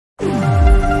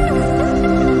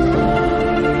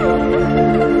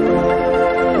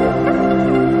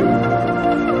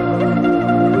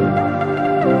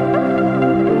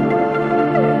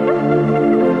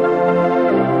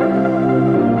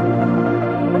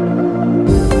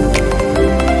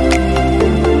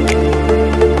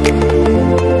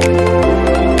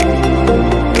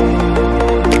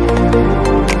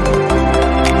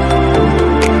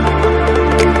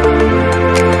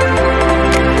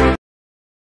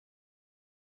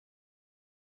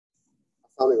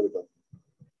हाँ बेटा,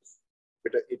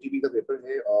 बेटा एटीपी का पेपर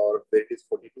है और date is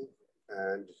 42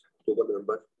 and October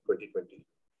November 2020.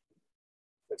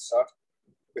 Let's start.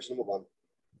 Question number 1.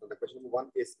 The question number 1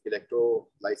 is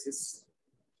electrolysis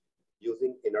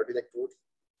using inert electrode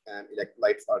and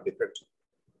electrolytes are different.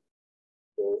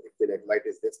 So if the electrolyte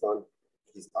is this one,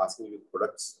 he's asking you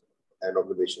products and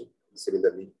observation.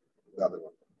 Similarly, the other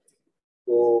one.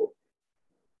 तो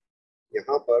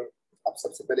यहाँ पर आप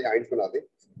सबसे पहले ions बना दें.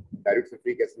 Direct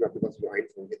sulphuric acid में आपके पास जो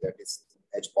आयंस होंगे that is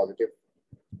H positive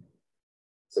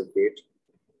sulphate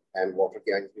and water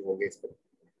के आयंस भी होंगे इस पर.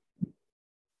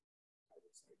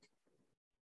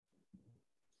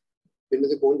 इनमें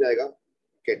से कौन जाएगा?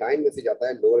 कैटायन में से जाता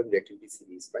है लोअर रिएक्टिविटी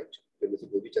सीरीज, राइट. इनमें से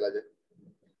कोई भी चला जाए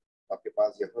आपके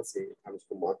पास, यहाँ से हम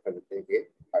इसको मार्क कर देते हैं कि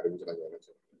हाइड्रोजन चला जाएगा.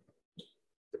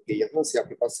 जबकि यहाँ से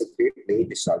आपके पास सल्फेट नहीं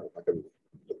डिस्चार्ज होता कभी,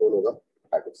 तो कौन होगा?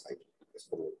 हाइड्रोक्साइड.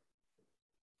 इसको होगा.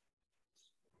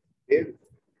 फिर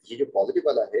ये जो पॉजिटिव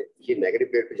वाला है ये नेगेटिव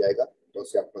प्लेट पे जाएगा, तो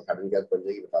उससे आपके पास हाइड्रोजन गैस बन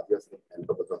जाएगी. बता दिया उसने, एन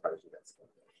पर बचा हाइड्रोजन गैस.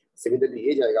 सिमिलरली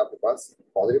ये जाएगा आपके पास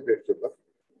पॉजिटिव प्लेट के ऊपर,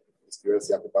 इसकी वजह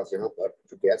से आपके पास यहाँ पर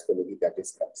जो गैस बनेगी दैट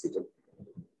इज ऑक्सीजन.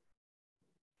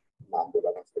 नाम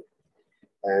बोला था.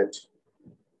 एंड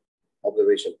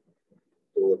ऑब्जर्वेशन,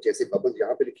 तो जैसे बबल्स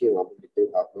यहाँ पे लिखे हैं वहां पर लिखते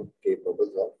हैं आप लोग के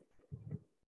बबल्स ऑफ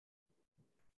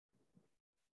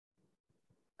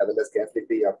एवरेज गैस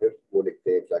लिखते हैं, या फिर वो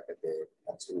लिखते हैं क्या कहते हैं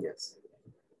ऑक्सीजन गैस.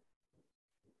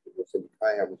 जो लिखा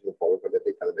है हम उसको फॉलो कर देते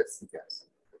हैं एवरेज गैस.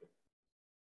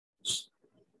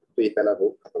 तो ये पहला रो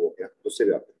खत्म हो गया. दूसरे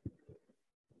भी आते हैं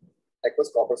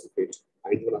एक्वस कॉपर सल्फेट.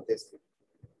 आयंस बनाते हैं इसमें.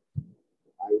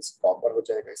 आयंस कॉपर हो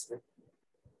जाएगा, इसमें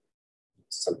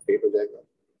सल्फेट हो जाएगा,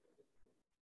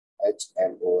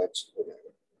 HMOH हो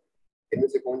जाएगा. इनमें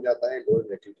से कौन जाता है? लोअर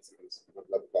रिएक्टिविटी सीरीज,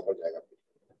 मतलब कॉपर जाएगा.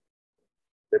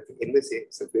 जबकि इनमें से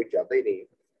सल्फेट जाता ही नहीं है,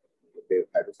 तो फिर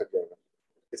हाइड्रोक्साइड जाएगा.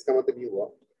 इसका मतलब ये हुआ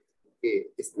कि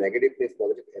इस नेगेटिव में इस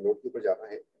पॉजिटिव एनोड के ऊपर जाना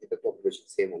है. इधर तो ऑब्जर्वेशन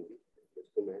सेम होंगी.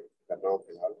 इसको मैं कर रहा हूँ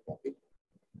फिलहाल कॉपी.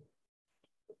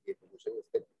 ये पोजीशन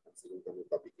इसके ऑक्सीजन का मैंने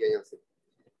कॉपी किया यहाँ से.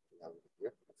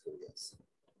 ऑक्सीजन गैस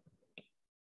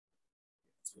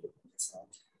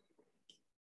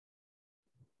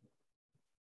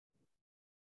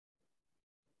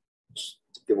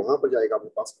कि वहां पर जाएगा आपके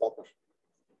पास कॉपर,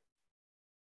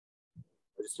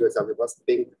 जिसकी वजह से आपके पास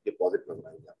पिंक डिपॉजिट बन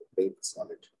रहा है. यहाँ पे पिंक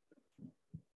सॉलिड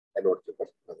एनोड के ऊपर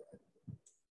नजर आएगा.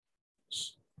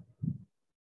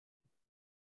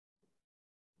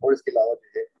 और इसके अलावा जो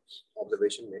है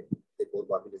ऑब्जर्वेशन में एक और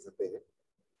बात भी ले सकते हैं.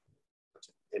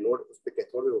 अच्छा, एनोड उस पर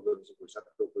कैथोड में होगा, मुझे पूछा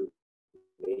था. तो कोई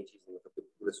नई चीज मतलब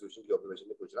पूरे सोल्यूशन की ऑब्जर्वेशन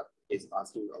में पूछ रहा is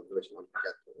asking observation on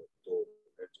cathode, तो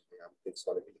हम पिंक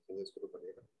सॉलिड लिखेंगे इसको, तो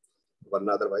बनेगा.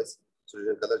 वरना अदरवाइज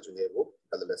सोल्यूशन कलर जो है वो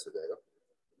कलरलेस हो जाएगा.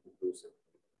 ब्लू से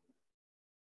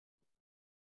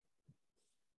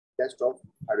test of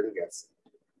hydrogen gas.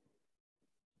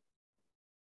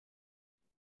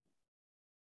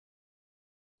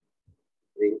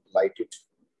 Ring lighted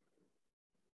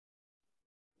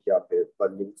या फिर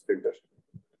burning splinter.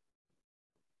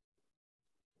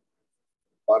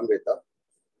 Burn with the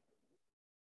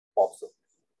oxygen.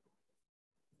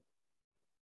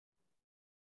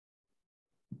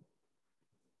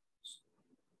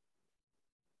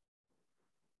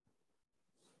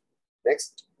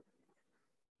 Next,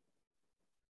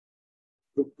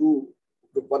 group 2,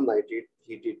 group 1 nitrate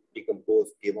heated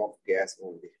decompose gave off gas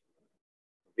only.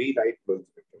 Relight burns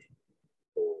better.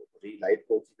 तो relight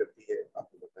कौन सी करती है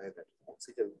आपको बताया that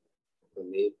oxygen. तो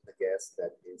name the gas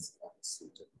that is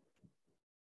oxygen.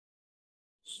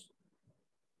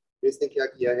 इसने क्या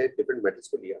किया है? डिफरेंट मेटल्स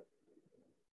को लिया.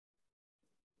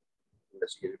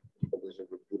 Decomposition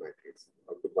group 2 nitrates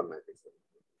और group 1 nitrates.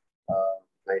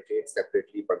 Nitrate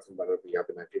separately person बना, तो यहाँ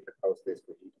पे नाइट्रेट रखा, उसने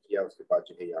इसको हीट किया. उसके बाद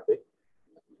जो है यहाँ पे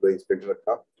ग्लोइंग स्प्लिंटर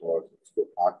रखा और उसको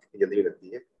आग जल्दी में लगती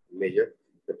है. Measure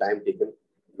the time taken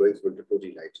glowing splinter to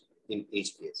रीलाइट in each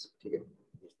case. ठीक है.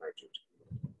 Nitrate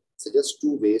suggest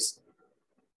 2 ways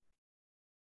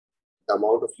the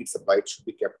amount of heat supplied should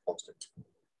be kept constant.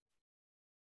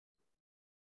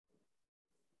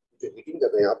 जो हीटिंग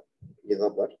कर रहे हैं आप यहाँ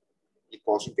पर, ये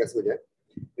कांस्टेंट कैसे हो जाए?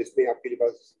 इसमें आपके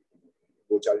पास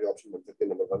 2-4 ऑप्शन बन सकते हैं.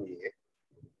 नंबर 1 ये है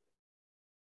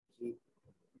कि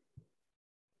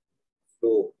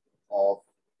flow of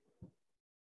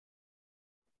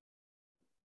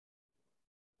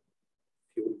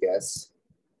fuel gas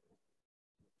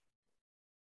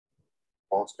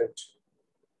constant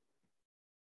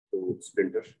to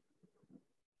splinter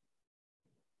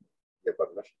या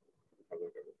burner.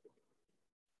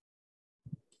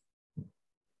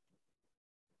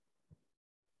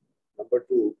 Number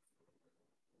 2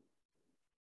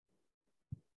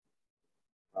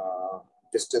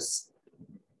 distance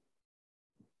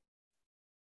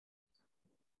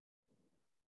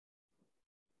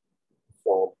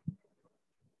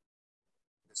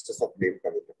access of flame का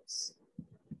देते हैं बस।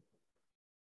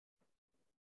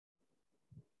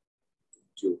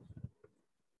 जो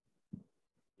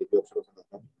ये ऑप्शन हो सकता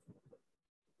था।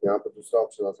 यहाँ पर दूसरा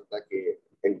ऑप्शन आ सकता है कि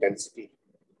इंटेंसिटी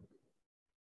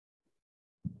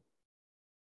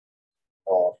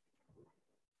और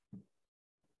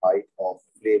हाइट ऑफ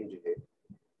फ्लेम जो है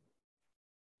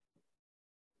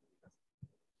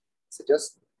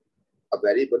suggest a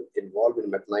variable involve in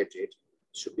metal nitrate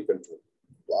should be control.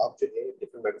 तो आप जो है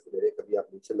डिफरेंट मेटल्स ले रहे हैं, कभी आप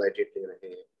लिथियम नाइट्रेट ले रहे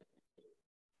हैं,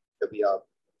 कभी आप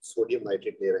सोडियम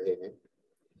नाइट्रेट ले रहे हैं,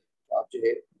 तो आप जो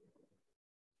है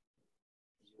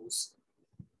use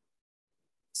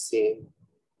same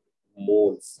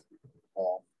moles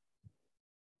of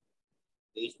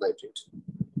each nitrate,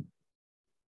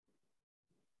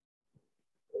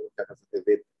 और क्या कर सकते हैं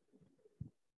with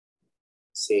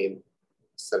same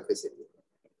surface area.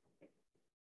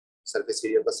 Surface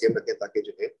area का सेम रखें ताकि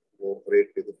जो है वो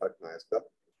रेट पे कोई फर्क ना आए इसका,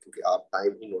 क्योंकि आप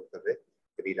टाइम ही नोट कर रहे हैं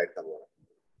रीराइट का हुआ।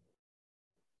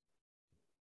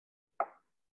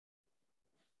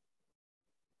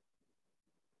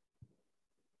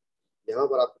 यहाँ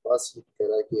पर आपके पास कह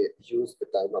रहा है कि यूज द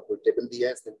टाइम, आपको टेबल दिया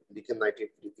है, इसमें लिथियम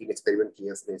नाइट्रेट के 3 एक्सपेरिमेंट किए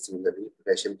हैं इसने सिमिलरली,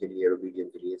 पोटेशियम के लिए, रुबिडियम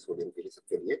के लिए, सोडियम के लिए,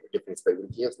 सबके लिए डिफरेंट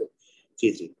एक्सपेरिमेंट किए उसने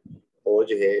 3 और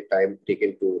जो है टाइम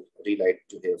टेकन टू रीलाइट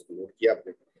जो है उसको नोट किया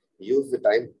आपने। Use the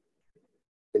time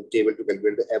in table to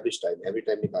calculate the average time, average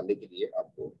time निकालने के लिए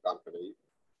आपको काम करना है।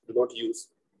 Do not use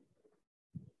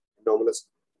anomalous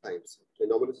times. तो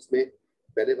एनोमलस में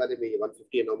पहले वाले में ये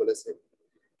 150 एनोमलस है,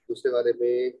 दूसरे वाले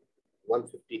में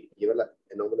 150, ये वाला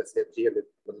एनोमलस है 300,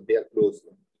 मतलब दे आर क्लोज।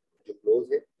 जो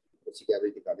क्लोज है उसी की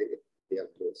एवरेज निकालेंगे, दे आर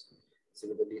क्लोज।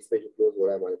 सिमिलरली इसमें जो क्लोज हो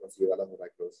रहा है हमारे पास ये वाला हो रहा है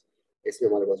क्लोज, इसमें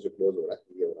हमारे पास जो क्लोज हो रहा है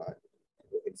ये हो रहा है,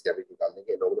 तो इसकी एवरेज निकाल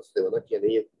देंगे। एनोमलस से मना किया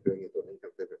नहीं है तो नहीं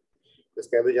करते फिर, तो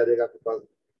इसका एवरेज आ जाएगा आपके पास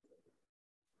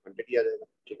 100 ही आ जाएगा,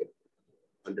 ठीक है।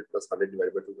 100 + 100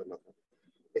 डिवाइड बाय 2 करना था,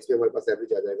 इसमें हमारे पास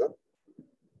एवरेज आ जाएगा,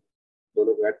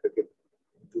 दोनों को ऐड करके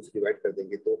 2 से डिवाइड कर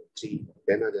देंगे तो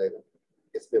 310 आ जाएगा।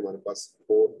 इसमें हमारे पास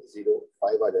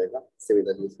 405 आ जाएगा।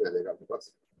 सिमिलरली इसमें आ जाएगा आपके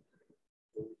पास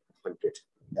 200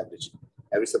 एवरेज।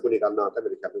 एवरेज सबको निकालना आता है,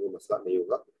 मेरे ख्याल में कोई मसला नहीं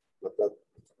होगा, मतलब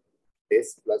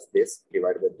base plus base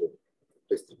divide by 2,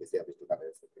 तो इस तरीके से एवरेज निकाला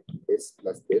जा सकता है। Base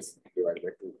plus base divide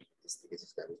by 2, इस तरीके से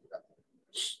इसका एवरेज निकालना है।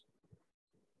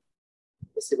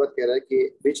 इसके बाद कह रहा है कि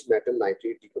which metal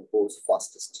nitrate decompose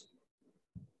fastest,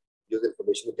 use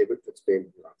information table to explain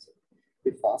your answer।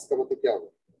 फिर फास्ट का मतलब क्या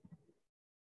होगा?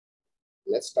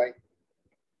 Less time.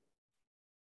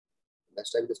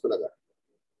 लेस टाइम किसको लगा?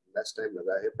 लेस टाइम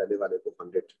लगा है पहले वाले को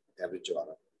 100 एवरेज जो आ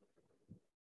रहा है,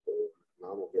 तो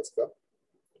नाम हो गया इसका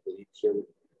लिथियम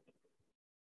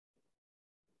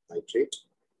नाइट्रेट।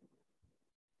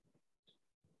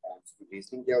 इसकी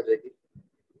रीजनिंग क्या हो जाएगी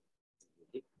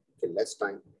कि लेस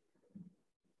टाइम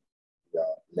या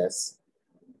less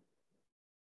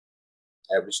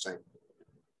average time.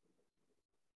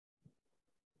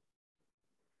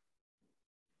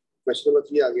 Question number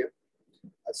 3 आ गया।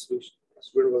 A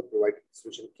student will provide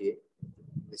solution K.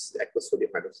 This is aqueous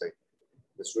sodium hydroxide.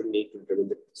 The student need to determine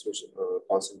the solution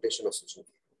concentration of solution K.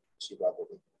 अच्छी बात हो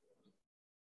गई।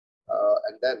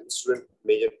 And then student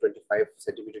measure 25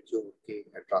 centimeter cube K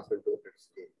and transfer to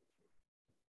K.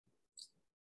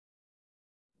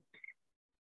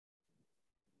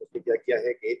 उसने क्या किया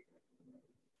है कि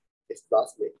इस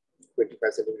क्लास में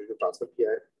 25 सेंटीमीटर ट्रांसफर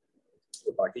किया है,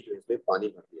 तो बाकी जो इसमें पानी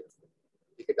भर दिया है,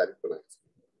 ठीक है, डायरेक्ट बनाया।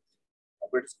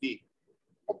 ऑपरेटर स्पीड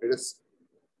ऑपरेटर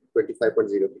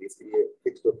 25.0 के लिए, इसके लिए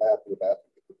फिक्स होता है, आपको बताया तो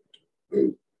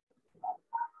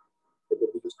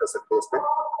यूज कर सकते हैं इसमें।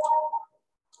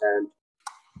 एंड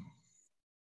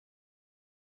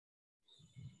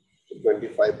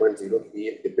 25.0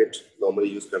 ये डिपेट नॉर्मली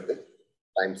यूज करते हैं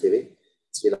टाइम सेविंग।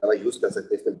 इसके अलावा यूज कर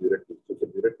सकते हैं इसमें ब्यूरेट भी, क्योंकि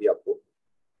ब्यूरेट भी आपको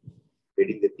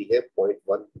रीडिंग देती है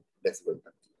 0.1 डेसिबल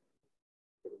तक।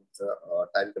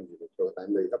 टाइम कंज्यूमिंग, थोड़ा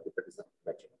टाइम लगेगा, प्रिपेयर इज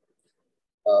बेटर।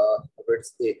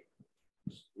 ऑपरेट्स ए,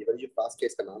 ये वाली जो फ्लास्क है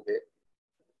इसका नाम है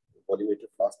वॉल्यूमेट्रिक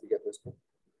फ्लास्क भी कहते हैं इसको,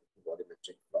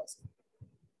 volumetric flask,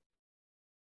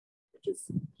 which is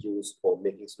used for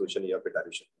making solution या फिर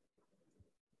डाइल्यूशन।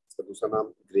 इसका दूसरा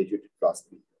नाम ग्रेजुएटेड फ्लास्क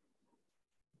भी।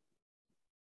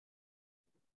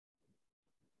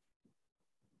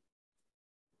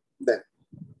 देन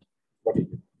व्हाट इज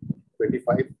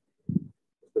 25,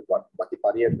 बाकी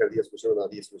पानी ऐड कर दिया, सॉल्यूशन बना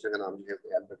दिया, सॉल्यूशन का नाम जो है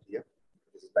ऐड कर दिया,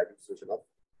 this is dilute solution of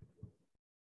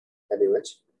NaOH।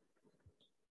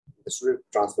 The student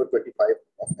transfer 25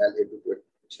 of L into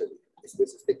 20। इसमें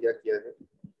इसने क्या किया है,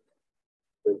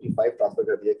 25 ट्रांसफर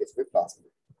कर दिया किसमें, फ्लास्क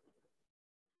में,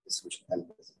 इस सॉल्यूशन L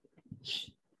में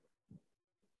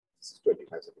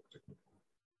 25 से।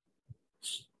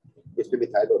 इसमें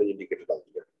मिथाइल ऑरेंज इंडिकेटर डाल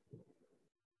दिया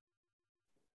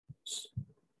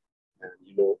एंड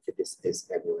यू नो कि this is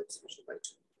NaOH solution, right.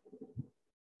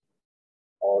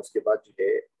 और उसके बाद जो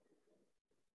है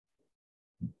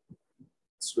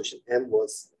solution M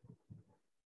was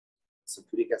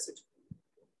sulfuric acid,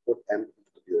 put M into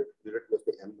the burette, burette में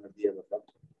उसने M भर दिया, मतलब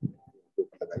तो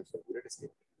लगाई sulfurate इसके,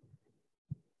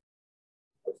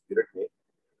 और burette में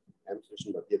M solution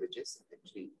भर दिया, which is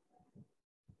actually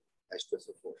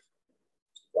H2SO4,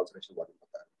 concentration volume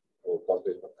होता है, वो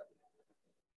concentration होता है।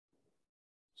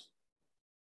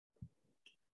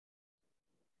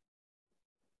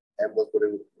 M was put in,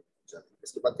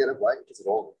 इसके बाद कह रहा है why it is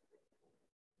wrong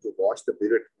to wash the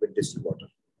burette with distilled water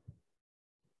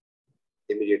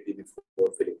immediately before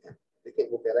filling M। देखिए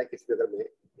वो कह रहा है कि इसमें अगर मैं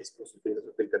इसको सल्फ्यूरिक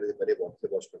एसिड फिल करने से पहले वाटर से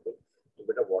वॉश कर दूं तो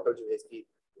बेटा वाटर जो है इसकी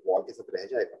वॉल के साथ रह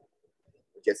जाएगा,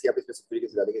 जैसे आप इसमें सल्फ्यूरिक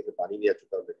एसिड डालेंगे इसमें पानी भी आ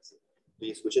चुका है से, तो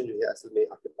ये सोल्यूशन जो है असल में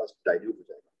आपके पास डाइल्यूट हो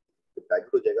जाएगा, तो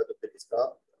डाइल्यूट हो जाएगा तो फिर इसका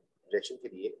रिएक्शन के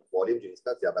लिए वॉल्यूम जो है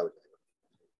इसका ज्यादा हो जाएगा।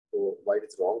 तो व्हाई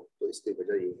इट्स रॉन्ग, तो इसकी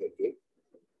वजह ये है कि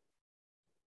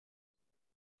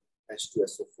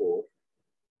H2SO4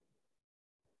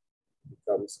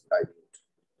 becomes dilute,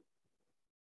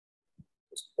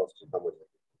 उसकी कॉन्सेंट्रेशन कम हो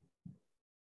जाएगी,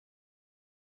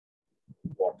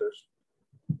 water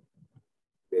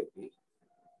will be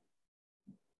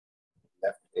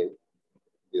left in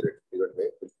burette, burette में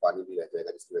कुछ पानी भी रह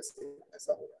जाएगा जिसकी वजह से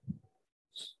ऐसा हो रहा है।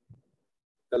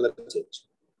 कलर चेंज,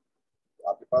 तो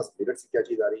आपके पास burette से क्या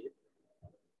चीज आ रही है,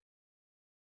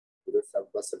 burette से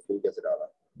आपके पास सल्फ्यूरिक एसिड आ रहा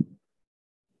है,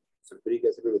 सल्फ्यूरिक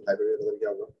एसिड में मिथाइल कलर क्या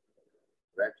होगा,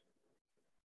 रेड,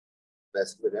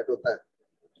 वैसे में रेड होता है,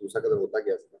 दूसरा कलर होता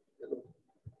क्या है, येलो।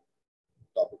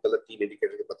 तो आपको कलर तीन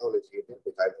इंडिकेटर के पता होने चाहिए थे,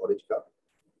 मिथाइल ऑरेंज का,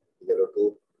 येलो टू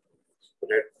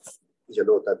रेड,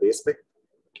 येलो होता है बेस में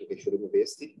क्योंकि शुरू में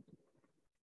बेस थी,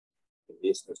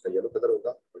 बेस में उसका येलो कलर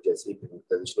होगा, और जैसे ही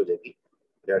ट्रांजिशन हो जाएगी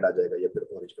रेड आ जाएगा या फिर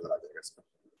ऑरेंज कलर आ जाएगा इसका।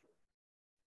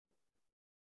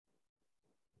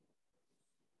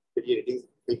 फिर ये रेटिंग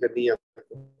फिल करनी है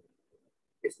आपको,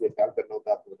 इसमें ख्याल करना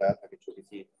होता है, आपको बताया था कि छोटी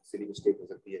सी सिली मिस्टेक हो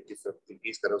सकती है, जिस तरफ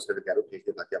इंक्रीज कर रहा है उस तरफ कैरो भेज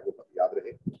दें ताकि आपको याद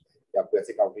रहे कि आपको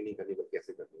ऐसे काउंटिंग नहीं करनी बल्कि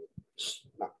ऐसे करनी है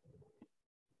ना।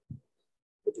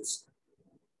 It is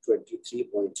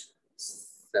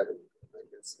 23.7 I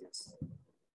guess, yes।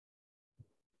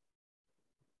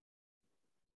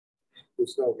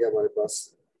 दूसरा हो गया हमारे पास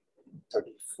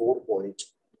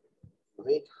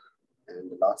 34.9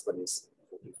 and the last one is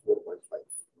 44.5,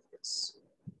 yes,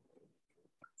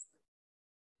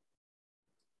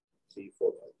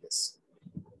 345, yes।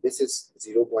 This is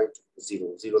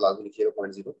 0.00 लाजमी लिखिएगा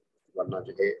 0.0, वरना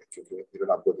जो है क्योंकि पीरियड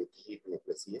आपको देती ही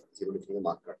प्लस ही है, 0 लिखेंगे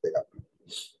मार्क काट देगा।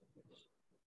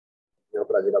 यहाँ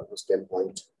पर आ जाएगा आपको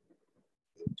 10.8,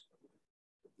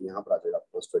 यहाँ पर आ जाएगा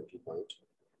आपको 20.2,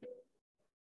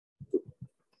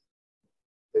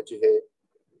 जो है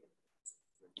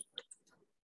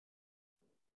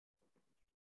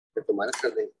फिर तो माइनस कर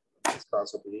देंगे, इसका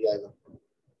आंसर तो यही आएगा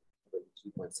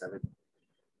 23.7,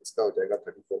 इसका हो जाएगा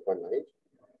 34.9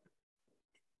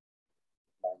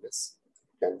 माइनस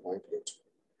 10.8,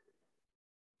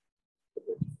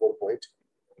 24.1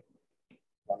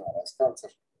 आ रहा है इसका आंसर,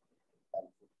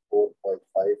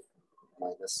 4.5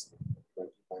 माइनस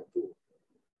 20.2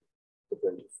 तो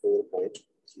 24.3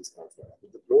 इसका आंसर है।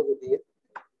 जो क्लोज होती है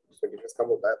उसका डिफरेंस कम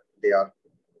होता है, they are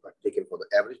taken for the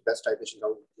average best टाइपेशन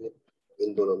count होती है,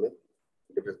 इन दोनों में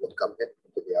डिफरेंस बहुत कम है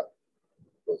तो दे आर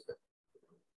क्लोज है।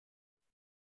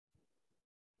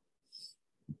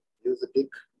 Use the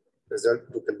tick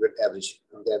result to calculate average,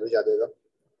 उनका एवरेज आ जाएगा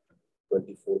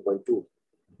 24.2,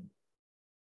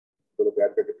 दोनों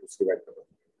ऐड करके उसकी डिवाइड करो।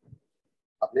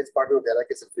 अब नेक्स्ट पार्ट में कह रहा है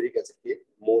कि सल्फ्यूरिक एसिड के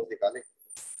मोल्स निकालें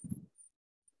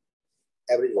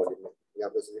एवरेज वॉल्यूम में, यहाँ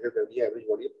पे जिक्र कर दिया एवरेज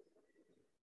वॉल्यूम,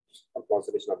 अब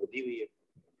कॉन्सेंट्रेशन आपको दी हुई है,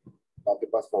 तो आपके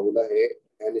पास फार्मूला है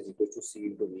N is equal to C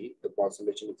into V, the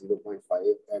concentration is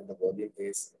 0.5 and the volume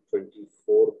is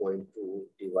 24.2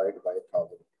 divided by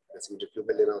 1000, decimetre cube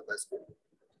में लेना होता है इसको,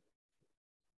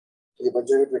 तो ये बन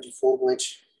जाएगा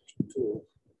 24.2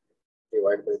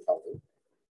 divided by 1000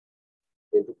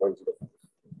 into 0.05,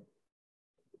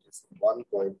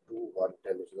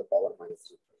 1.2110 to the power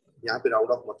 -3। यहाँ पे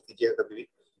राउंड ऑफ मत कीजिएगा कभी भी,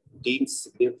 3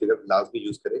 सिग्निफिकेंट फिगर लाजमी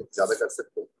यूज करें, ज्यादा कर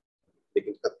सकते हैं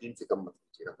लेकिन तब 3 से कम मत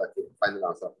कीजिएगा ताकि फाइनल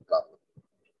आंसर खराब हो।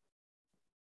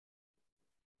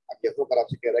 अब यहाँ पर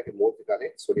आपसे कह रहा है कि मोल्स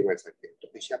निकालें सोडियम हाइड्रोक्साइड के, तो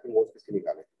पीछे आपने मोल्स किसके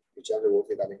निकाले, पीछे आपने मोल्स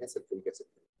निकाले हैं सल्फ्यूरिक एसिड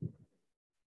के।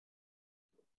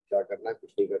 क्या करना है,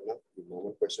 कुछ नहीं करना, ये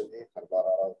नॉर्मल क्वेश्चन है, हर बार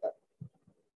आ रहा होता है।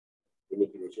 इन्हीं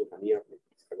की रेशियो उठानी है आपने,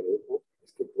 इसका अगर एक हो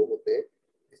इसके दो होते हैं,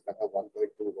 इसका था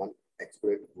 1.21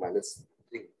 एक्सपोनेंट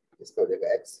 -3, इसका हो जाएगा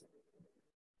x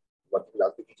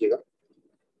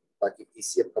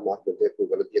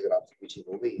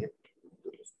गई है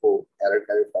तो उसको एरर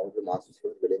कैरी फाउंड के मार्क्स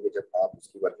मिलेंगे जब आप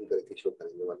उसकी वर्किंग करके शो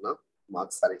करेंगे, वरना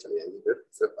मार्क्स सारे चले जाएंगे। फिर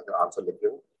सिर्फ अगर आंसर लिख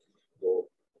रहे हो तो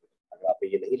अगर आपने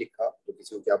ये नहीं लिखा तो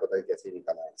किसी को क्या पता है कैसे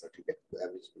निकाला आंसर, ठीक है। तो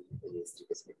एवरेज ये इस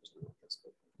तरीके से क्वेश्चन होता है इसको।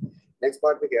 नेक्स्ट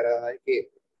पार्ट में कह रहा है कि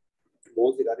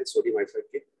मोल्स निकाले सोडियम हाइड्रोक्साइड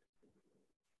के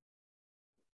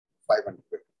 500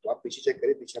 पे। तो आप पीछे चेक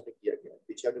करें, पीछे आपने किया क्या,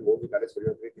 पीछे आपने मोल्स निकाले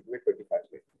सोडियम हाइड्रोक्साइड कितने 25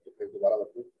 में, तो फिर दोबारा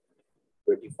वर्किंग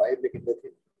 25 में कितने थे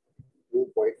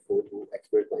 2.42 x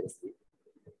स्क्वायर माइनस 3,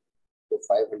 तो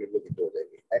 500 में कितने हो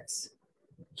जाएंगे x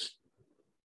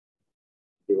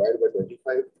divide by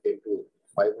 25 into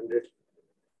 500,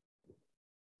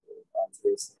 answer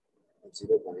is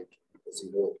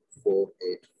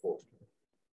 0.0484।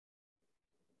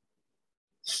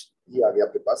 ये आ गया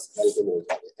आपके पास L के मोल्स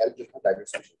आ गए। L जो था डायरेक्ट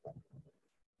सॉल्यूशन था।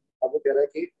 अब वो कह रहा है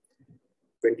कि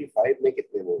 25 में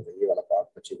कितने मोल्स हैं, ये वाला पार्ट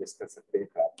बच्चे मिस कर सकते हैं,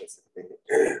 खराब कर सकते हैं।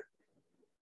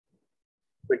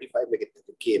 25 में कितने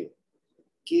थे K में,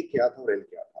 K क्या था और L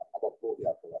क्या था, अब आपको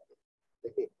याद होगा।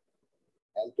 देखिए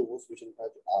L तो वो सॉल्यूशन था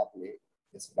जो आपने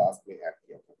इस क्लास में ऐड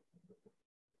किया था,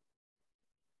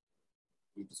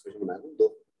 ये सॉल्यूशन बनाया था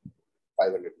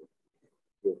 500 में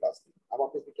दो क्लास की। अब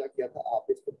आपने इसमें क्या किया था,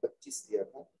 आपने इसको 25 दिया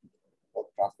था और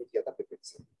ट्रांसफर किया था पिपेट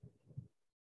से।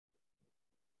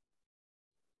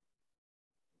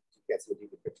 कैसे होती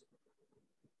पिपेट से?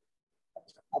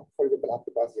 अच्छा, अब फॉर एग्जांपल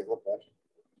आपके पास यहाँ पर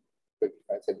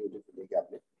 25 सेंटीमीटर लेके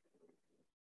आपने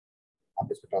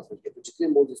इसको ट्रांसफर किया, तो जितने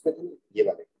मोल्स इसमें थे ये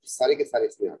वाले सारे के सारे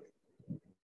इसमें आ गए।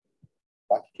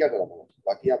 बाकी क्या डाला था,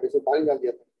 बाकी आपने इसमें पानी डाल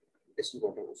दिया था डिस्टिल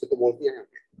वाटर, उससे तो मोल्स नहीं आए।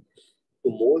 तो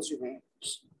मोल्स जो है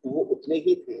वो उतने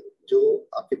ही थे जो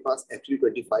आपके पास एक्चुअली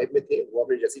 25 में थे, वो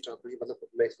आपने जैसे ट्रांसफर किया। मतलब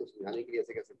मैं इसको समझाने के लिए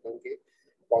ऐसे कह सकता हूँ कि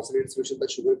कॉन्सनट्रेटेड सॉल्यूशन था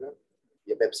शुगर का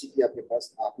या पेप्सी की आपके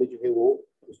पास, आपने जो है वो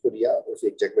उसको लिया, उसे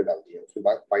एक जग में डाल दिया, उसके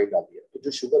बाद पानी डाल दिया, तो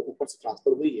जो शुगर ऊपर से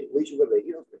ट्रांसफर हुई है वही शुगर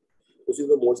रहेगी ना उसमें, उसी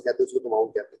को मोल्स कहते हैं, उसको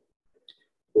अमाउंट कहते हैं।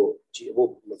 तो वो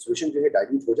सॉल्यूशन जो है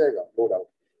डाइल्यूट हो जाएगा नो डाउट,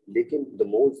 लेकिन the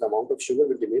moles the amount of sugar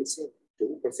will remain same, जो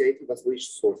ऊपर से आई थी बस वही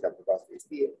सोर्स है आपके पास।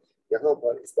 इसलिए यहाँ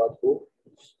पर इस बात को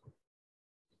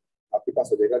आपके पास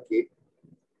हो जाएगा कि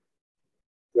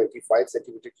 25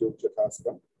 सेंटीमीटर क्यूब जो था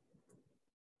इसका,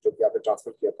 जो कि आपने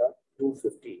ट्रांसफर किया था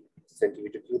 250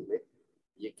 सेंटीमीटर क्यूब में,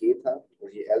 ये के था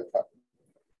और ये एल था।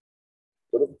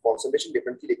 दोनों कॉन्सेंट्रेशन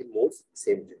डिफरेंट थी लेकिन मोल्स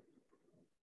सेम थे।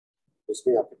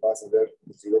 उसमें आपके पास अगर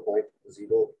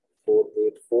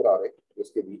 0.0484 आ रहे तो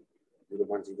उसके भी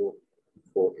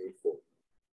 0.0484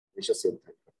 हमेशा सेम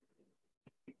था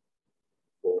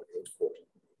 484।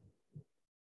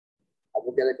 अब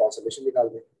वो कह रहे हैं कॉन्सेंट्रेशन निकाल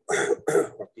दें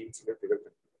और 3 सीमेंट फिगर कर।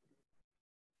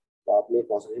 तो आपने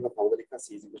कॉन्सेंट्रेशन का फॉर्मूला लिखा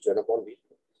C = 12/V।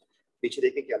 पीछे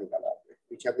देखिए क्या निकाला आपने,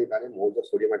 पीछे आपने निकाले मोल्स ऑफ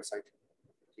सोडियम हाइड्रोक्साइड,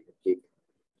 ठीक है, ठीक है,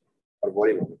 और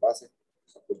वॉल्यूम आपके पास है,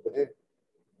 सब कुछ तो है।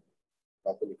 तो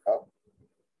आपने लिखा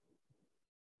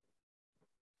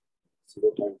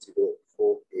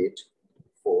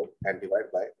 0.0484 and divide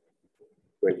by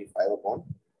 25/100।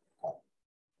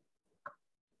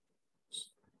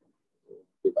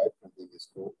 डिवाइड कर देंगे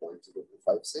इसको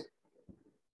 0.025 से,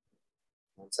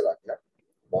 आंसर आ गया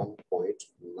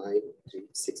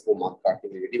 1.936। वो मार्क काटने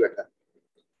के लिए रेडी बैठा है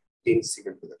 3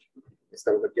 सेकंड के अंदर।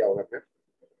 इसका मतलब क्या होगा फिर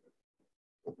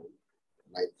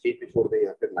 93 पे छोड़ दें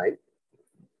या फिर 9।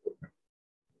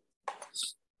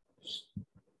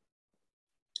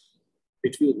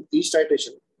 Between each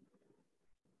titration,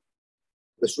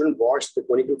 the student washed the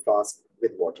conical flask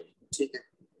with water, ठीक है,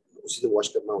 उसी से वॉश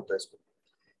करना होता है इसको।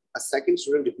 A second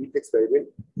student repeat the experiment,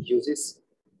 uses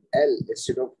L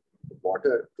instead of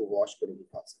water to wash conical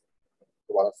flask।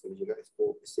 दोबारा समझिएगा इसको,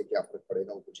 इससे क्या फर्क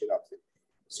पड़ेगा वो पूछेगा आपसे।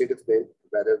 State explain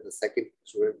whether the second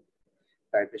student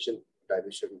titration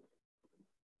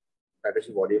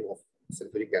volume of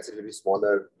sulfuric acid will be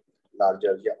smaller,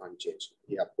 larger या unchanged।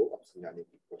 ये आपको अब समझाने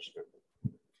की कोशिश करते हैं।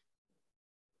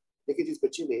 देखिए जिस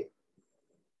बच्चे ने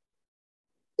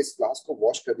इस क्लास को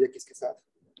वॉश कर दिया किसके साथ,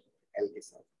 एल के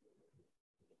साथ,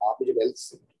 आपने जब एल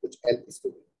कुछ एल इसको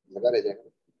लगा रह जाएगा,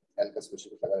 एल का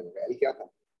सॉल्यूशन लगा रह जाएगा। एल क्या था,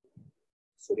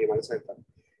 सोडियम हाइड्रोक्साइड था।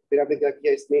 फिर आपने क्या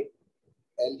किया, इसमें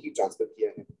एल ही ट्रांसफर किया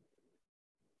है।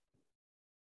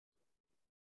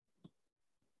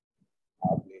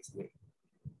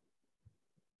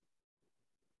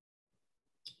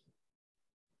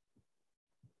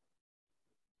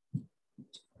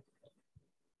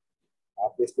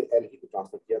 आपने इसमें एल ही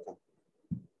ट्रांसफर किया था।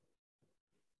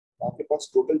 आपके पास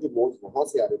टोटल जो मोल्स वहां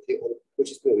से आ रहे थे और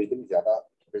कुछ इसमें ओरिजिनल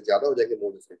ज्यादा हो जाएंगे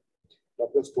मोल्स इसमें, तो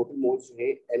आपके पास टोटल मोल्स जो है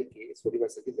एल के सोडियम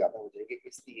हाइड्रोक्साइड के ज्यादा हो जाएंगे।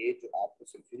 इसलिए जो आपको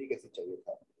सल्फ्यूरिक एसिड चाहिए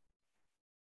था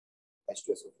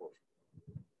H2SO4,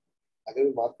 अगर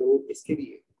मैं बात करूं इसके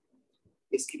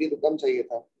लिए तो कम चाहिए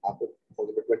था आपको,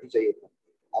 20 चाहिए था,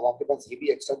 अब आपके पास ये भी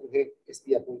एक्स्ट्रा जो है,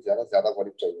 इसलिए आपको ज्यादा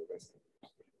वॉल्यूम चाहिए होगा इसमें,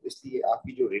 इसलिए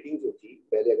आपकी जो रेटिंग जो थी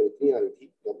पहले अगर इतनी आ रही थी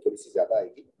तो अब थोड़ी सी ज्यादा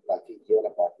आएगी, ताकि ये वाला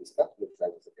पार्ट इसका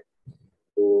न्यूट्रलाइज हो सके।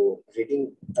 तो rating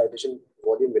titration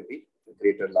volume will be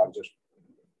greater, larger.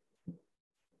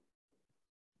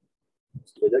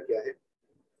 वजह क्या है?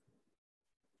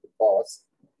 Because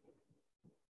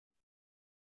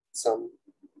some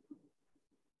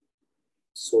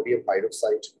sodium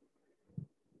hydroxide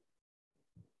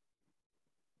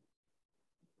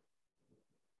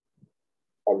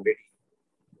already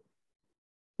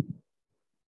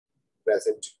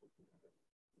present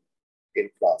in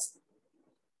flask.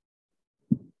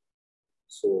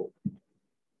 So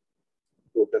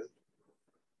total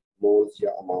moles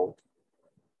या amount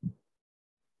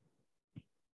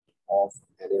of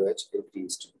NaOH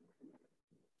increased.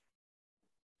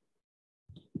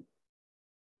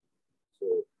 So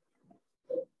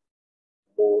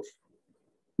more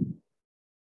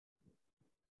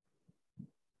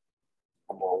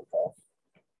amount of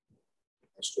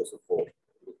H2SO4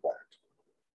 required.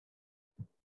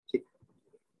 ठीक.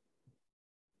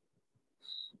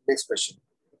 Next question.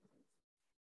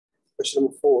 Question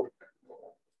number 4.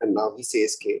 And now he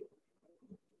says कि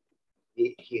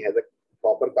he has a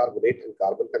copper carbonate and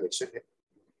carbon connection है.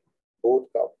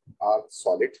 Both are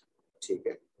solid. ठीक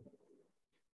है.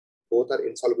 Both are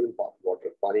insoluble in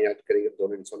water. पानी add करेंगे तो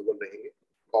दोनों insoluble रहेंगे.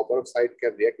 Copper oxide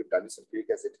can react with disulfuric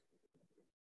acid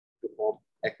to form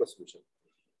aqueous solution.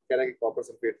 कह रहा है कि कॉपर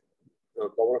सल्फेट,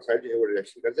 कॉपर ऑक्साइड जो है वो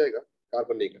रिएक्शन कर जाएगा,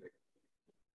 कार्बन नहीं करेगा.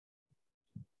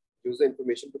 Use the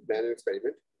information to plan an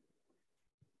experiment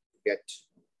to get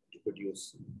to produce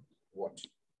what?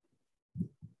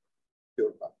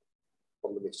 Pure carbon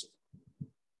from the mixture.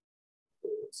 तो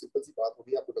सिंपल सी बात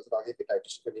होगी, आपको नजर आ गया कि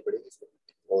टाइट्रेशन करनी पड़ेगी इसमें,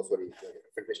 और सॉरी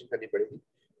फिल्ट्रेशन करनी पड़ेगी.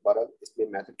 बहरहाल इसमें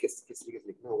मेथड किस तरीके से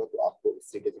लिखना होगा, तो आपको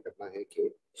इस तरीके से करना है कि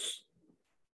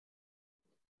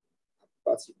आपके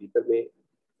पास ये बीकर में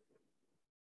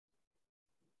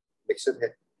मिक्सचर है,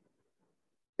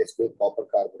 इसमें कॉपर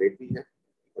कार्बोनेट भी है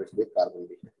और इसमें कार्बन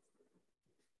भी है.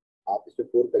 आप इसमें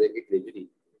पोर करेंगे ग्रेजुअली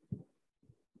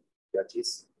क्या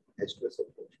चीज,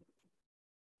 H2SO4.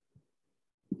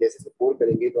 जैसे इसे पोर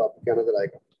करेंगे तो आपको क्या नजर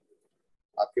आएगा,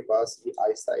 आपके पास ये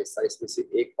आहिस्ता आहिस्ता इसमें से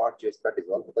एक पार्ट जो इसका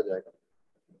डिजॉल्व होता जाएगा,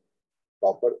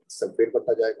 कॉपर सल्फेट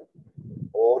बनता जाएगा,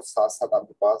 और साथ साथ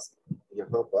आपके पास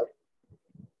यहाँ पर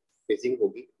फेजिंग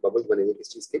होगी, बबल्स बनेंगे किस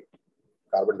चीज के,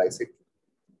 कार्बन डाइऑक्साइड.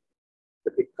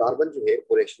 जबकि कार्बन जो है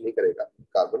वो रिएक्शन नहीं करेगा,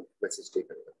 कार्बन वैसे स्टे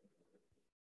करेगा.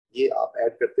 ये आप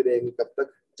ऐड करते रहेंगे कब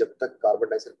तक, जब तक कार्बन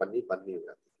डाइऑक्साइड बननी बंद नहीं हो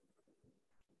जाती.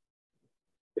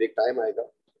 फिर एक टाइम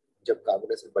आएगा जब कार्बन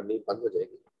डाइऑक्साइड बननी बंद हो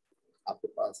जाएगी, आपके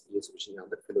पास ये सॉल्यूशन यहाँ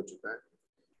तक फिल हो चुका है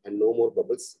एंड नो मोर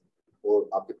बबल्स, और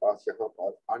आपके पास यहाँ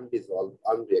पर अनडिसॉल्व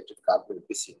अनरिएक्टेड कार्बन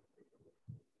पीसी.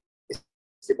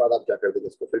 इसके बाद आप क्या कर देंगे,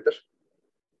 इसको फिल्टर,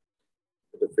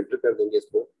 तो फिल्टर कर देंगे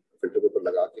इसको फिल्टर पेपर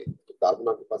लगा के, तो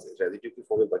कार्बन आपके पास रेजिड्यू की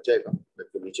फॉर्म में बच जाएगा.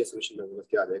 तो नीचे सॉल्यूशन में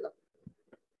क्या आ जाएगा,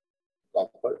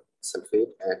 कॉपर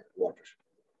सल्फेट एंड वाटर.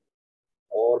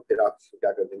 और फिर आप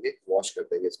क्या कर देंगे, वॉश कर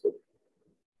देंगे इसको,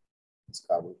 इस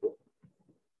कार्बन को.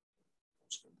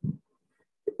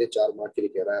 कितने 4 मार्क के लिए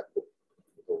कह रहा है आपको,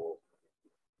 तो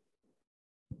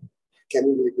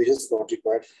केमिकल इक्वेशंस नॉट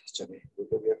रिक्वायर्ड. चलिए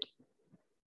हो गया.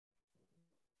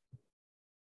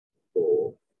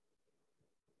 तो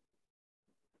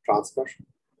ट्रांसफर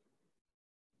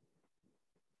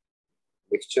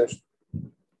मिक्सचर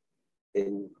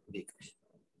इन बीकर,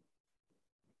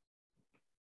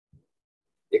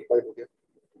 एक पॉइंट हो गया.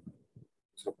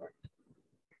 दूसरा point,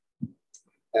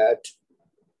 add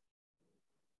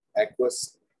aqueous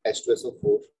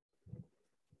H2SO4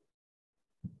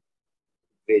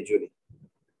 gradually.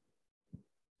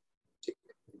 ठीक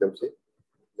है, एकदम से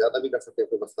ज्यादा भी कर सकते हैं,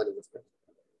 कोई मसला नहीं उसका.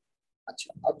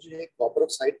 अच्छा, अब जो है कॉपर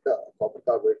ऑक्साइड का कॉपर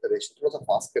कार्बोनेट का रिएक्शन थोड़ा सा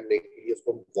फास्ट करने के लिए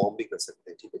उसको वार्म भी कर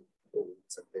सकते हैं. ठीक है, तो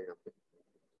सकते हैं यहाँ पे,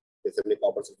 जैसे हमने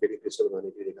कॉपर सल्फेट क्रिस्टल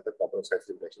बनाने के लिए देखा था, कॉपर ऑक्साइड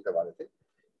से रिएक्शन करवा रहे थे,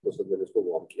 तो उसको मैंने उसको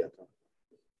वार्म किया था.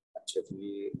 अच्छा, तो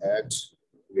ये add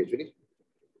gradually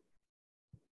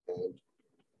and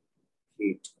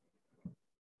heat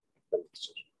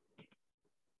mixture,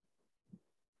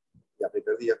 या फिर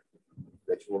कर दिया,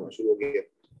 रिएक्शन होना शुरू हो गया.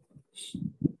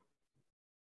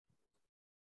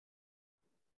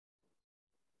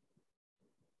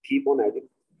 Keep on adding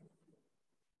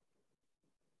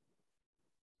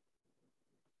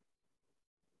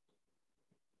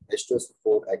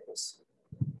H2SO4 aqueous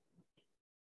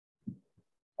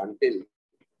until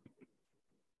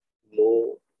no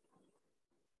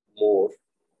more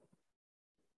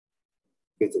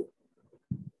fizzle.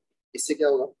 इससे क्या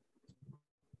होगा,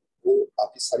 वो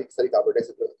आपकी सारी कार्बन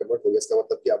डाइऑक्साइड कन्वर्ट हो गया. इसका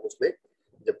मतलब कि आप उसमें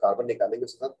जब कार्बन निकालेंगे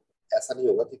उसके साथ ऐसा नहीं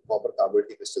होगा कि कॉपर कार्बोनेट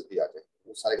की क्रिस्टल भी आ जाए,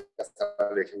 वो सारे का सारा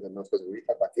रिएक्शन करना उसको जरूरी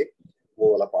था ताकि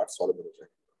वो वाला पार्ट सॉल्युबल हो जाए।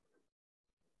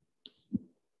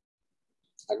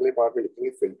 अगले पार्ट में लिखेंगे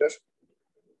filter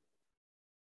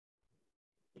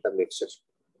the mixture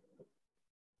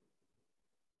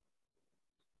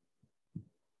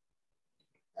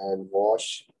and wash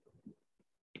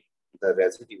the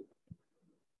residue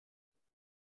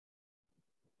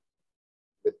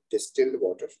with distilled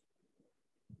water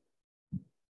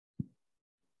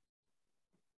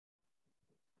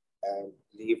and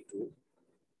leave to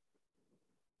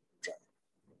dry.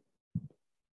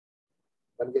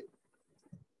 बन गए।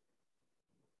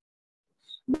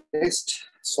 नेक्स्ट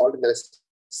सॉल्ट एनालिसिस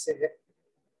से है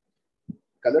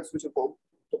कलर स्विच फॉर्म।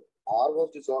 तो R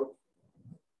was dissolved.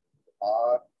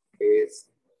 R is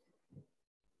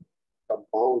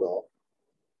compound of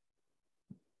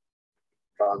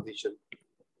transition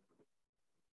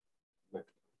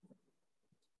metal.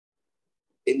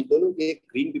 इन दोनों के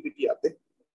ग्रीन पीपीटी आते हैं,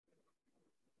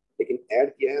 लेकिन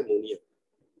ऐड किया है अमोनिया,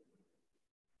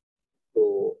 तो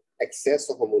एक्सेस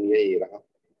ऑफ अमोनिया ये रहा,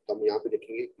 तो हम यहाँ पे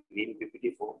लिखेंगे ग्रीन पीपीटी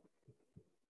फॉर्म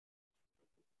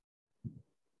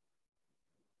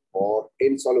और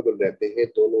इनसॉल्युबल रहते हैं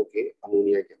दोनों के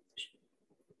अमोनिया के अंदर।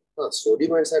 हाँ,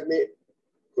 सोडियम हाइड्रोक्साइड में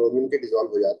क्रोमियम के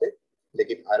डिसॉल्व हो जाते हैं,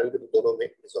 लेकिन आयरन के तो दोनों में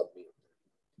डिसॉल्व नहीं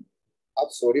होते। अब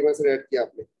सोडियम हाइड्रोक्साइड ऐड किया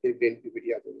आपने, फिर ग्रीन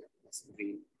पीपीटी आ जाएगी,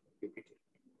 ग्रीन पीपीटी।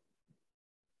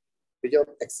 फिर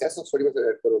जब access of sodium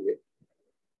hydroxide add करोगे,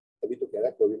 अभी तो कह रहा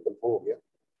है क्लोरीन कंफर्म हो गया,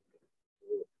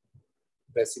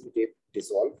 precipitate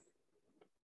dissolve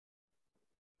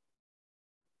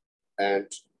and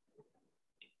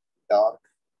dark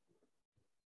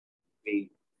green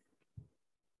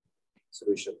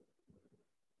solution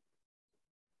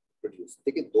produce।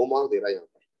 देखिए 2 मार्क दे रहा है यहाँ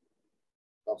पर,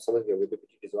 तो आप समझ गए होंगे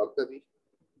कि डिसॉल्व का भी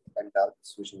एंड डार्क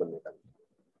सॉल्यूशन बनने का भी।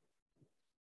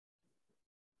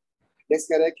 नेक्स्ट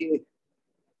कह रहा है कि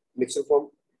मिक्सचर फ्रॉम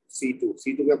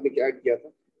C2 में आपने क्या ऐड किया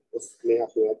था, उसमें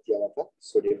आपने ऐड किया हुआ था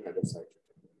सोडियम हाइड्रोक्साइड।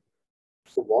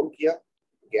 तो वार्म किया,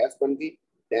 गैस बन गई,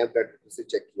 टेम्परेचर से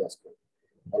चेक किया उसको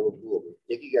और वो ब्लू हो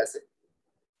गई। एक ही गैस है,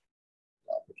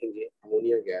 तो आप लिखेंगे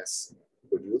अमोनिया गैस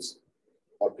प्रोड्यूस।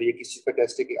 और फिर ये किस चीज का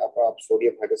टेस्ट है कि आप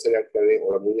सोडियम हाइड्रोक्साइड ऐड कर रहे हैं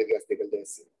और अमोनिया गैस निकल जाए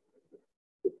इससे,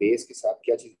 तो बेस के साथ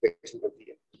क्या चीज रिएक्शन करती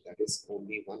है, that is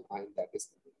only one ion, that is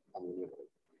ammonium ion.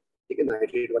 ठीक है,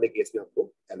 नाइट्रेट वाले केस में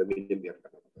आपको एल्यूमिनियम भी ऐड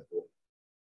करना पड़ता है, तो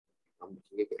हम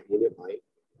लिखेंगे कि ammonium ion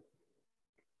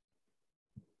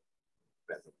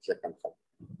present, check confirm.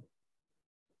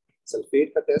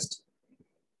 Sulphate का test,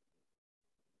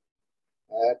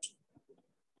 add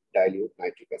dilute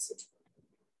nitric acid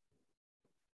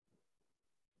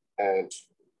and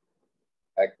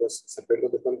aqueous sulfate को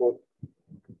दुश्मन कौन,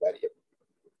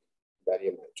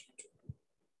 barium nitrate।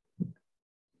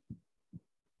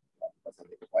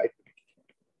 white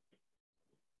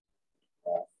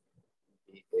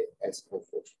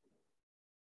BaSO4।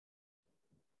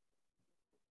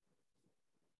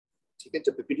 ठीक है,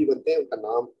 जब पीपीटी बनते हैं उनका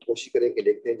नाम कोशिश करें कि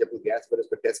लिखते हैं, जब कोई गैस बने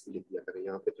उसका टेस्ट भी लिख दिया करें।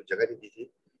 यहाँ पे तो जगह नहीं दी थी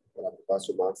और आपके पास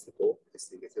जो मार्क्स थे, तो इस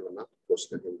तरीके से बनना कोशिश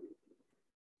करेंगे।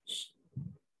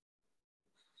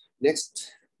 Next,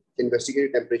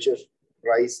 investigate temperature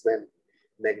rise when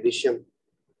magnesium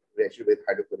reaction with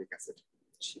hydrochloric acid.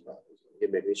 ये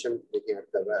मैग्नीशियम लेके ऐड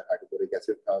कर रहा है, हाइड्रोक्लोरिक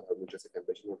एसिड था, थर्मोमीटर से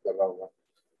टेम्परेचर नोट कर रहा होगा।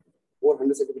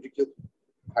 400 centimetre cube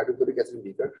hydrochloric acid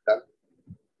beaker, done.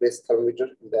 Place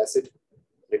thermometer in the acid,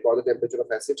 record the temperature of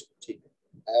acid, ठीक है।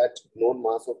 At known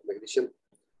mass of magnesium,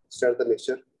 stir the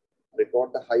mixture,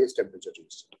 record the highest temperature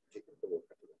reached, ठीक है, तो note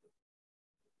कर दिया।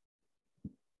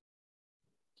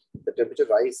 The temperature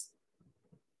rise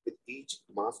with each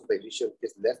mass of magnesium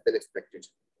is less than expected।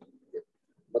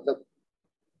 मतलब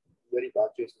मेरी बात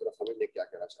जो इस तरह समझ ले क्या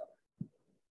कहना चाह रहा है,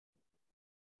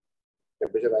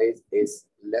 temperature rise is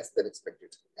less than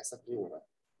expected, ऐसा क्यों हो रहा है?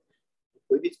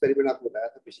 कोई भी एक्सपेरिमेंट आपको बताया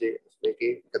था पिछले उसमें कि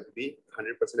कभी भी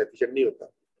 100% एफिशिएंट नहीं होता,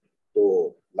 तो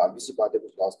लाभ सी बात है,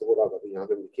 कुछ लॉस तो हो रहा होगा। तो यहाँ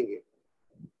पे हम लिखेंगे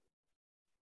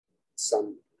some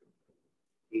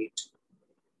heat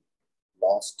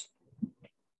lost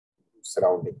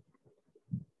surrounding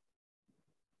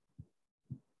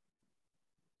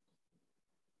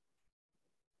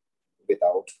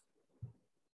without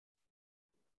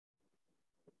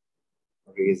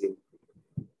raising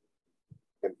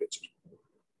temperature।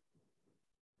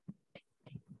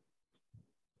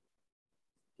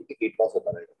 Heat loss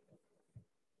होता रहेगा।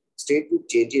 Statement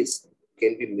changes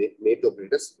can be made to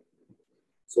operators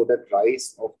so that rise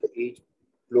of the heat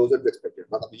closer to expected।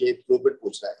 मतलब ये इम्प्रूवमेंट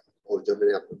पूछ रहा है, और जो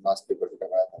मैंने आपको लास्ट पेपर में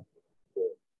करवाया था, तो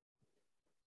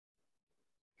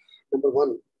number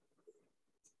 1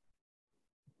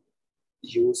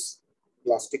 use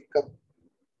plastic cup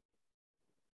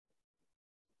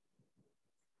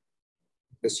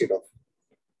instead of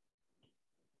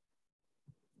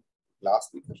glass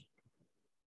beaker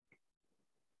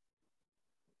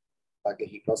ताकि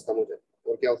हीट लॉस कम हो जाए।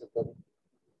 और क्या हो सकता था?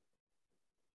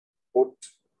 Foot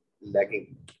lagging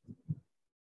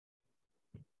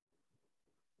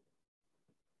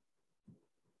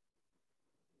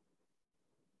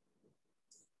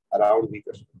around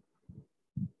beaker.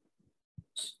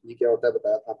 ये क्या होता है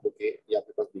बताया था आपको कि ये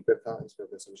आपके पास बीकर था, इसमें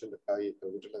आपने सोल्यूशन रखा, ये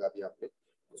थर्मोमीटर लगा दिया आपने,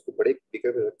 उसको बड़े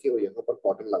बीकर में रख के और यहाँ पर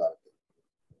कॉटन लगा रखे,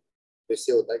 तो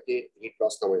इससे होता है कि हीट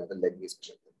लॉस कम हो जाता है लेग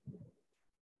स्पेशल में।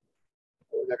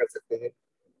 और क्या कर सकते हैं?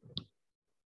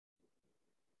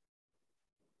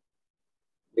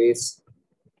 Place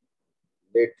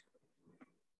lid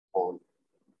on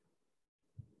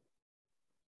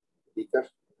beaker.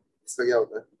 इसका क्या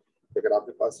होता है कि अगर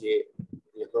आपके पास ये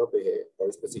यहाँ पे है और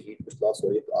इसमें से हीट कुछ लॉस हो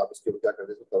रही है तो आप इसके ऊपर क्या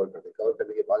करते हैं? कवर कर दें। कवर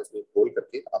करने के बाद इसमें होल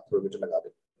करके आप थर्मोमीटर लगा दें,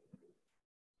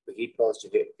 तो हीट लॉस जो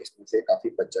है इसमें से काफी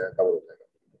बच जाएगा, कवर हो जाएगा।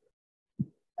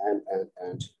 एंड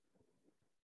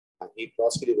हीट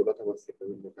लॉस के लिए बोला था बस,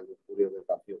 पूरे हो गए,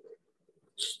 काफी हो गए।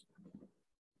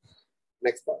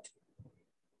 नेक्स्ट पार्ट,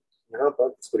 यहाँ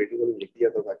पर इसको रेटिंग में लिख दिया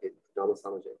था ताकि नाम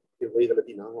आसान हो जाए, फिर वही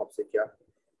गलती ना हो आपसे, क्या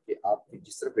कि आप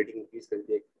जिस तरफ रेटिंग इंक्रीज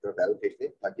करेंगे एक तरफ वैल्यू भेज दें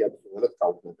ताकि आप गलत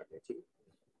काउंट ना करें, ठीक है?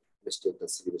 मिस्टेक ना,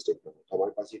 सिली मिस्टेक ना हो। तो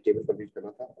हमारे पास ये टेबल कंप्लीट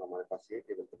करना था और हमारे पास ये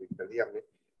टेबल कंप्लीट कर दिया हमने।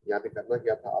 यहाँ पे करना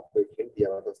क्या था, आपको एक हिंट दिया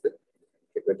हुआ था उसने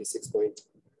कि 26 पॉइंट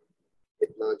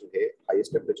इतना जो है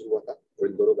हाईएस्ट टेम्परेचर हुआ था और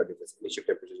इन दोनों का डिफरेंस इनिशियल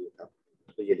टेम्परेचर जो था,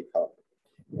 तो ये लिखा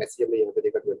हुआ। ऐसे हमने यहाँ पे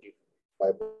देखा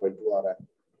 25.2 आ रहा है,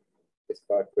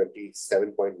 इसका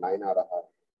 27.9 आ रहा है,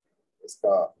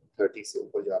 इसका 30 से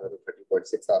ऊपर जा रहा है तो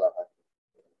 30.6 आ रहा है,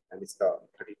 एंड इसका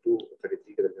 32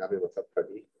 33 के दरमियान में, मतलब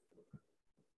 30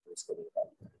 इसको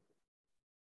निकालते हैं।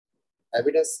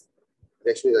 Evidence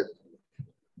reaction is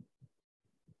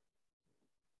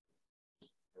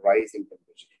rise in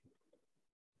temperature.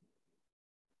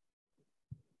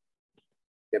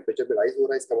 Temperature में राइज हो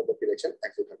रहा है, इसका मतलब रिएक्शन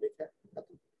एक्सोथर्मिक है।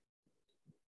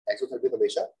 एक्सोथर्मिक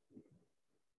हमेशा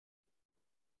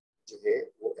जो है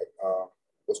वो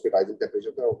उसके राइजिंग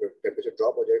टेम्परेचर का टेम्परेचर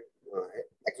ड्रॉप हो जाए।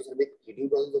 एक्सोथर्मिक हीटिंग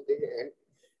प्रोसेस होते हैं एंड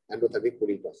एंडोथर्मिक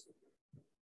कूलिंग प्रोसेस।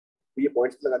 तो ये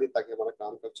पॉइंट्स लगा दें ताकि हमारा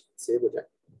काम का सेव हो जाए।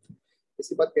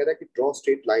 इसके बाद कह रहा है कि draw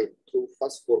straight line through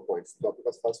first 4 points. तो आपके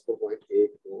पास फर्स्ट 4 पॉइंट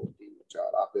 1 2 3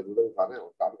 4, आपने रूलर उठाना है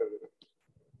और काम कर देना।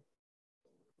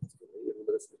 ये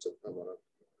रूलर इसमें चलता हमारा,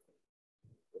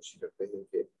 कोशिश करते हैं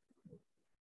कि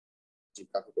जी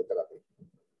काफी बेहतर आते हैं।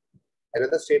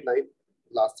 Another straight line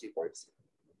last 3 points.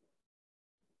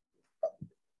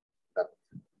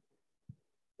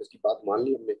 इसकी बात मान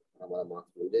ली हमने, हमारा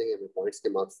मार्क्स मिल जाएंगे हमें, पॉइंट्स के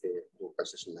मार्क्स थे, वो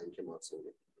कंस्ट्रक्शन लाइन के मार्क्स होंगे।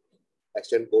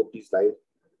 एक्सटेंड बोथ दीस लाइन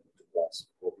क्रॉस,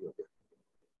 वो भी हो गया,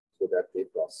 so that they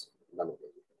cross, done हो गया।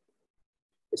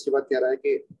 इसके बाद कह रहा है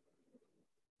कि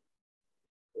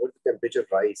व्हाट टेम्परेचर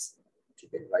राइज,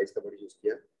 ठीक है, राइज का वर्ड यूज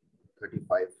किया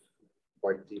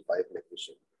 35.35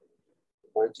 मैग्नीशियम।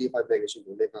 0.35 मैग्नीशियम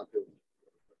ढूंढने कहाँ पे होगी?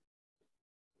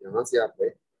 यहाँ से आप गए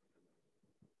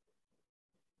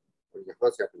और यहाँ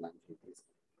से आप लाइन खींची,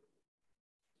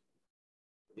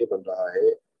 ये बन रहा है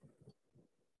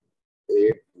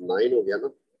 8 9 हो गया ना,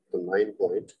 तो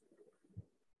 9.3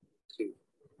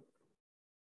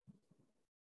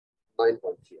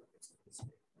 9.3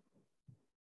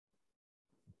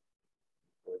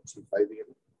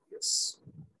 यस।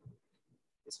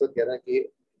 इस वक्त कह रहा है कि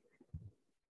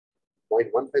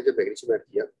 0.15 जब मैग्नीशियम ऐड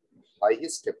किया,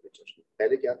 हाईएस्ट टेम्परेचर,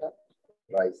 पहले क्या था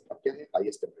राइज, अब क्या है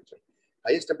हाईएस्ट टेम्परेचर।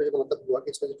 हाईएस्ट टेम्परेचर का मतलब हुआ कि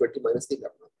इसमें से 20 माइनस नहीं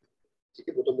करना, ठीक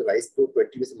है? वो तो हमने राइज को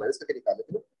 20 में से माइनस करके निकाले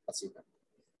थे ना 80 का,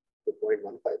 तो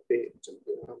 0.15 पे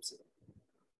चलते हैं आराम से।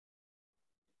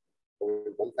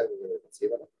 0.15 हो गया ये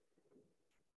वाला,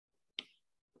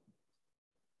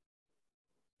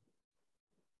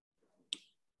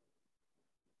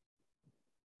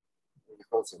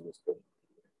 यहाँ से हम इसको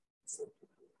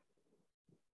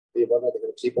ये बन रहा है,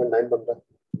 3.9 बन रहा है,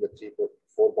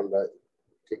 3.4 बन रहा है,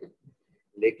 ठीक है?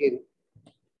 लेकिन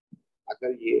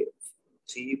अगर ये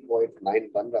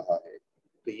 3.9 बन रहा है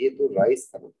तो ये तो राइस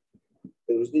था ना,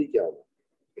 तो यूजली क्या होगा,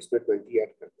 इसमें 20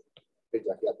 ऐड कर दो, फिर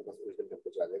जाके आपके पास ओरिजिनल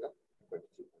टेम्परेचर आ जाएगा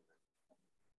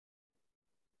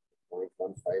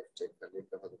 23.15 चेक करने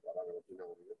के बाद दोबारा गलती ना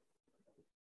हो रही है।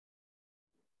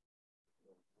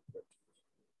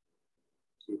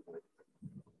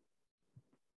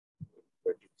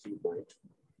 23.9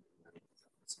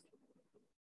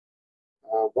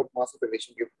 what mass of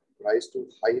reaction give rise to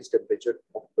highest temperature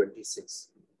of 26,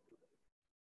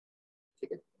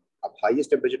 ठीक है? अब हाईएस्ट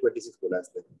टेम्परेचर 26 बोला है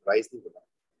इसने, राइज नहीं बोला,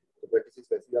 तो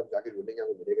 26 वैसे ही आप जाके ढूंढेंगे,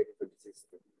 आपको मिलेगा कि 26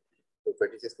 तो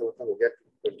 26 का मतलब हो गया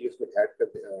 20 उसमें ऐड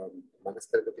कर माइनस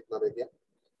करें तो कितना रह गया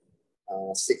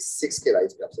 6 के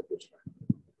राइज पे आपसे पूछ रहा है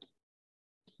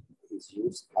इज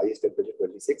यूज हाईएस्ट टेंपरेचर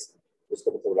 26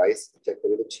 उसका मतलब राइस चेक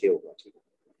करें तो 6 होगा ठीक है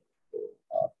तो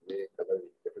आपने कलर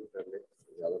डिफरेंट कर ले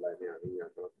ज्यादा लाइनें आ रही हैं यहाँ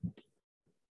पर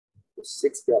तो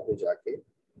 6 पे आपने जाके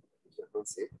यहाँ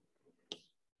से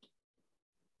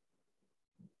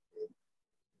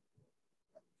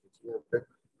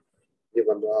ये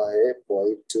बन रहा है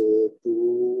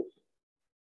 0.2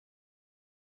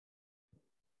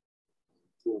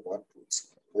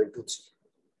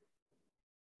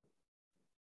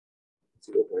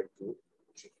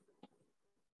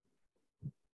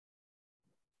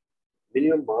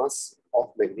 minimum mass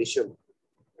of magnesium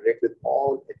react with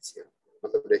all HCl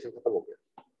मतलब रिएक्शन खत्म हो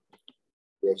गया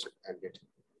रिएक्शन एंडेड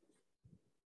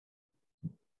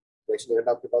रिएक्शन एंड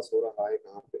आपके पास हो रहा है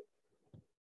कहाँ पे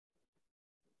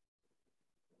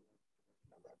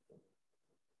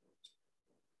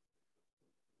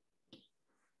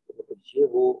तो ये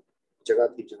वो जगह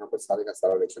थी जहाँ पर सारे का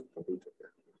सारा रिएक्शन कंप्लीट हो गया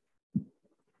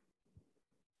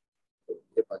तो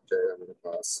ये बच जाएगा मेरे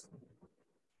पास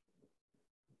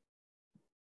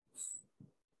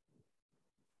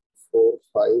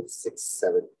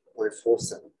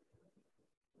 4567.47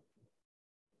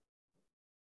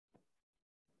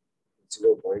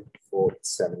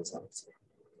 0.47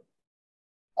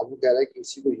 अब वो कह रहा है कि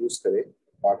इसी को यूज करें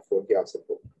पार्ट 4 के आंसर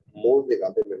को मोल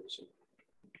निकालते मेडिटेशन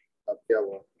अब क्या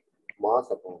हुआ मास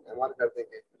अपॉन एमआर कर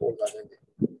देंगे मोल आ जाएंगे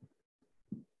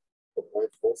तो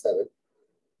 0.47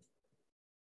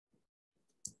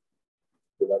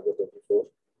 डिवाइड बाय 24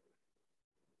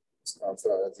 इसका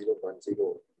आंसर आ रहा है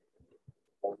 0.096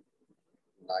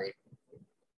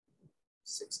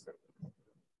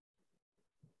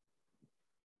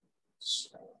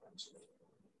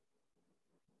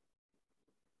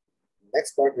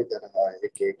 नेक्स्ट पार्ट में क्या रहा है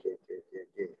के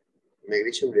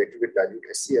magnesium reacted with dilute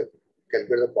HCl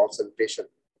calculate the concentration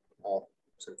of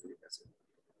sulfuric acid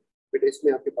बेटा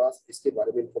इसमें आपके पास इसके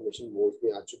बारे में इंफॉर्मेशन मोल्स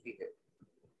में आ चुकी है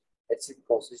HCl की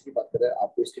कॉन्सेंट्रेशन की बात कर रहे हैं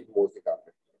आपको इसके मोल्स निकालना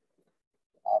है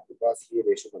आपके पास ये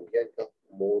रेशियो बन गया इनका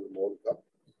मोल मोल का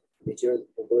नीचे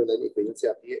ऊपर लाइन इक्वेशन से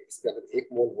आती है इसके अगर एक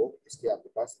मोल हो इसके आपके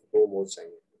पास 2 मोल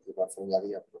चाहिए ये बात समझ आ रही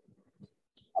है आपको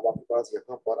अब आपके पास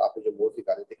यहाँ पर आपने जो मोल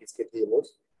निकाले थे किसके थे ये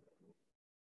मोल्स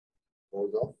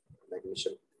ऑफ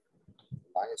मैग्नीशियम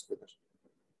लाए इसको इधर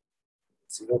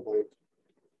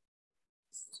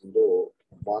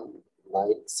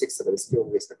 0.0196 अगर इसके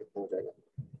होंगे इसका कितना हो जाएगा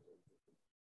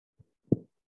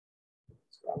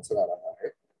इसका आंसर आ रहा है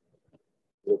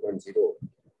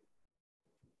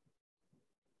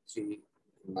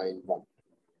 0.0391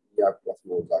 ये आपके पास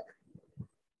मोल आ गया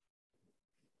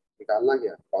निकालना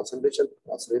क्या कॉन्सेंट्रेशन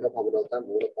कॉन्सेंट्रेशन का फॉर्मूला होता है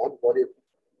मोल अपॉन वॉल्यूम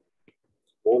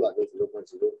मोल आ गया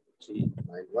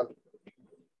 0.0391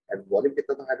 एंड वॉल्यूम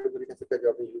कितना था हाइड्रोक्लोरिक एसिड का जो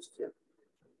आपने यूज किया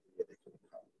ये देखिए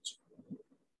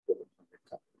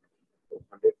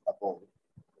 100 upon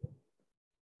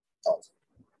 1000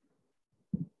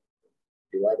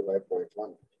 divided by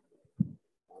 0.1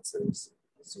 answer is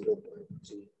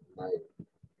 0.39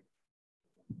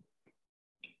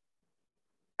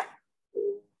 तो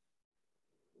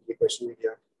ये क्वेश्चन भी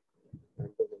किया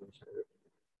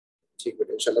ठीक है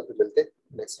इंशाल्लाह फिर मिलते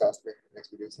हैं नेक्स्ट क्लास में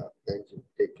नेक्स्ट वीडियो के साथ थैंक यू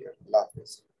टेक केयर अल्लाह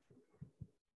हाफिज़